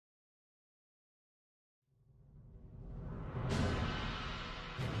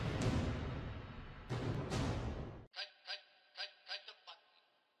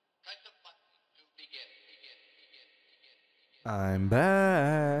I'm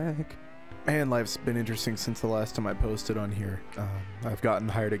back. Man, life's been interesting since the last time I posted on here. I've gotten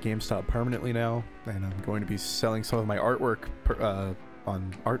hired at GameStop permanently now, and I'm going to be selling some of my artwork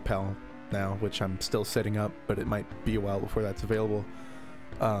on ArtPal now, which I'm still setting up, but it might be a while before that's available.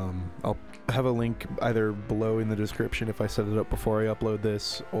 I'll have a link either below in the description if I set it up before I upload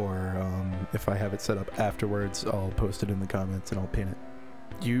this, or if I have it set up afterwards, I'll post it in the comments and I'll pin it.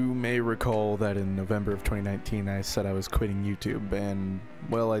 You may recall that in November of 2019 I said I was quitting YouTube, and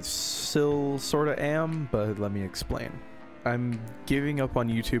well, I still sorta am, but let me explain. I'm giving up on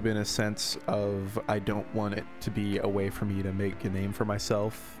YouTube in a sense of I don't want it to be a way for me to make a name for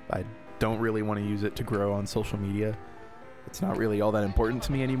myself. I don't really want to use it to grow on social media. It's not really all that important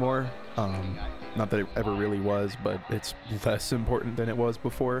to me anymore. Not that it ever really was, but it's less important than it was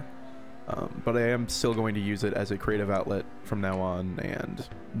before. But I am still going to use it as a creative outlet from now on, and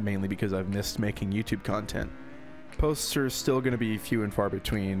mainly because I've missed making YouTube content. Posts are still going to be few and far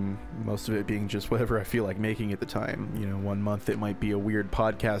between, most of it being just whatever I feel like making at the time. You know, one month it might be a weird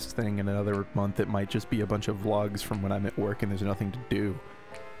podcast thing, and another month it might just be a bunch of vlogs from when I'm at work and there's nothing to do.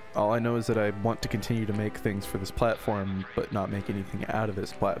 All I know is that I want to continue to make things for this platform, but not make anything out of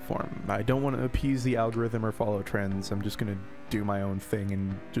this platform. I don't want to appease the algorithm or follow trends. I'm just going to do my own thing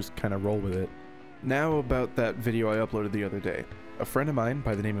and just kind of roll with it. Now about that video I uploaded the other day. A friend of mine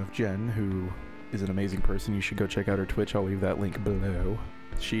by the name of Jen, who is an amazing person, you should go check out her Twitch, I'll leave that link below.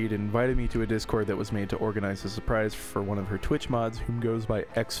 She'd invited me to a Discord that was made to organize a surprise for one of her Twitch mods, whom goes by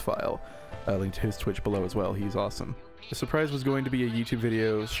Xfile. I'll link to his Twitch below as well, he's awesome. The surprise was going to be a YouTube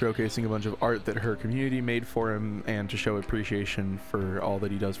video showcasing a bunch of art that her community made for him, and to show appreciation for all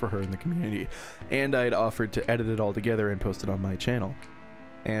that he does for her in the community. And I'd offered to edit it all together and post it on my channel.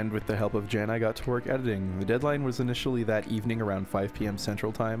 And with the help of Jen, I got to work editing. The deadline was initially that evening around 5 PM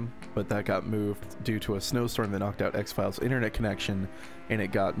Central Time, but that got moved due to a snowstorm that knocked out Xfile's internet connection, and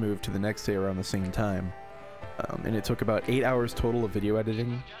it got moved to the next day around the same time. And it took about 8 hours total of video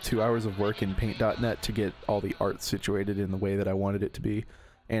editing, 2 hours of work in Paint.net to get all the art situated in the way that I wanted it to be,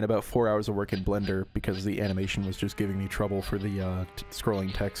 and about 4 hours of work in Blender because the animation was just giving me trouble for the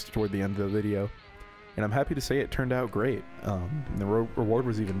scrolling text toward the end of the video. And I'm happy to say it turned out great. The reward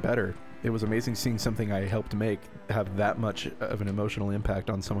was even better. It was amazing seeing something I helped make have that much of an emotional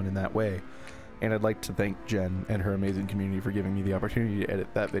impact on someone in that way. And I'd like to thank Jen and her amazing community for giving me the opportunity to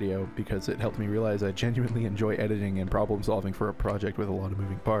edit that video, because it helped me realize I genuinely enjoy editing and problem solving for a project with a lot of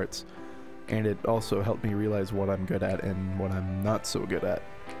moving parts. And it also helped me realize what I'm good at and what I'm not so good at.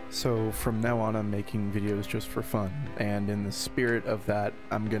 So from now on I'm making videos just for fun, and in the spirit of that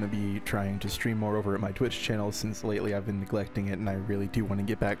I'm gonna be trying to stream more over at my Twitch channel, since lately I've been neglecting it and I really do want to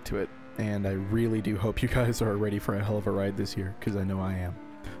get back to it. And I really do hope you guys are ready for a hell of a ride this year, because I know I am.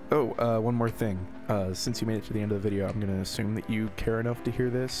 Oh, one more thing. Since you made it to the end of the video, I'm going to assume that you care enough to hear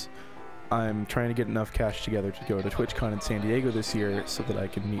this. I'm trying to get enough cash together to go to TwitchCon in San Diego this year so that I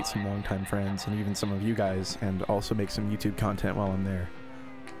can meet some longtime friends and even some of you guys, and also make some YouTube content while I'm there.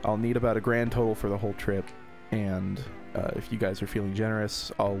 I'll need about a grand total for the whole trip, and if you guys are feeling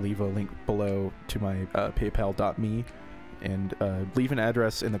generous, I'll leave a link below to my paypal.me, and leave an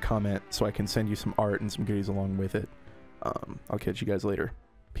address in the comment so I can send you some art and some goodies along with it. I'll catch you guys later.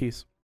 Peace.